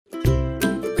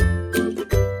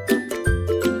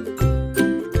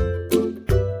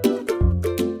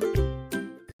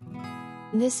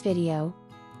this video,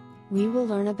 we will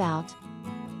learn about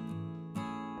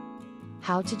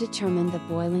how to determine the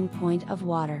boiling point of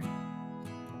water.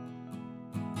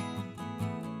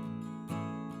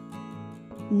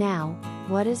 Now,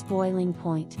 what is boiling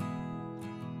point?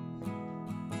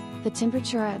 The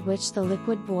temperature at which the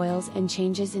liquid boils and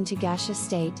changes into gaseous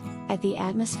state, at the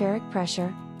atmospheric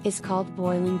pressure, is called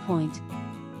boiling point.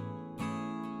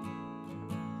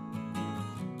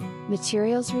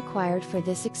 Materials required for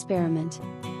this experiment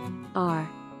are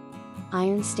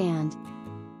iron stand,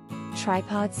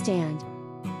 tripod stand,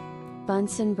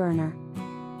 Bunsen burner,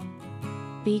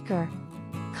 beaker,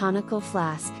 conical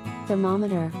flask,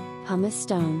 thermometer, pumice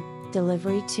stone,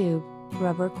 delivery tube,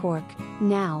 rubber cork.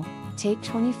 Now, take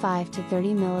 25 to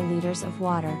 30 milliliters of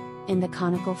water in the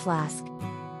conical flask.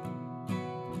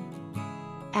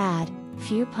 Add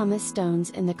few pumice stones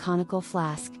in the conical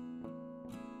flask.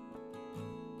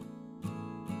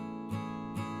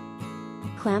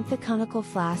 Clamp the conical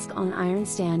flask on iron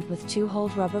stand with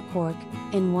 2-holed rubber cork,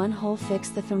 in one hole fix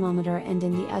the thermometer and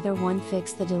in the other one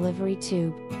fix the delivery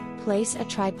tube. Place a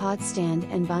tripod stand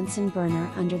and Bunsen burner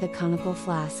under the conical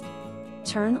flask.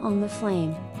 Turn on the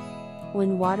flame.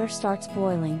 When water starts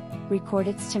boiling, record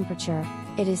its temperature,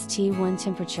 it is T1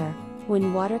 temperature.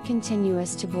 When water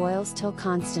continues to boils till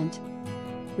constant,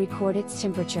 record its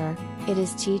temperature, it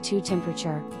is T2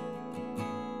 temperature.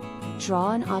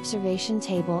 Draw an observation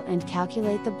table and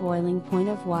calculate the boiling point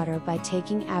of water by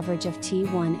taking average of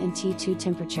T1 and T2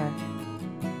 temperature.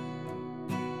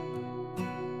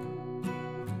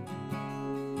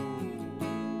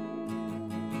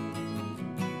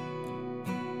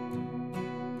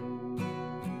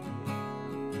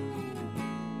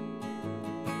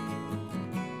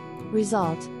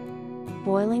 Result: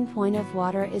 boiling point of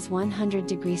water is 100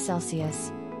 degrees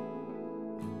Celsius.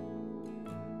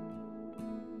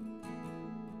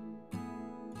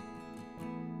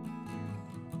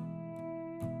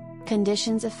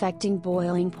 Conditions affecting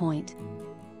boiling point.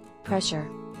 Pressure.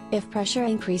 If pressure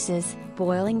increases,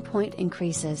 boiling point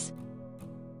increases.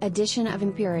 Addition of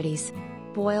impurities.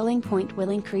 Boiling point will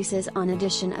increases on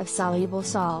addition of soluble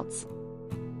salts.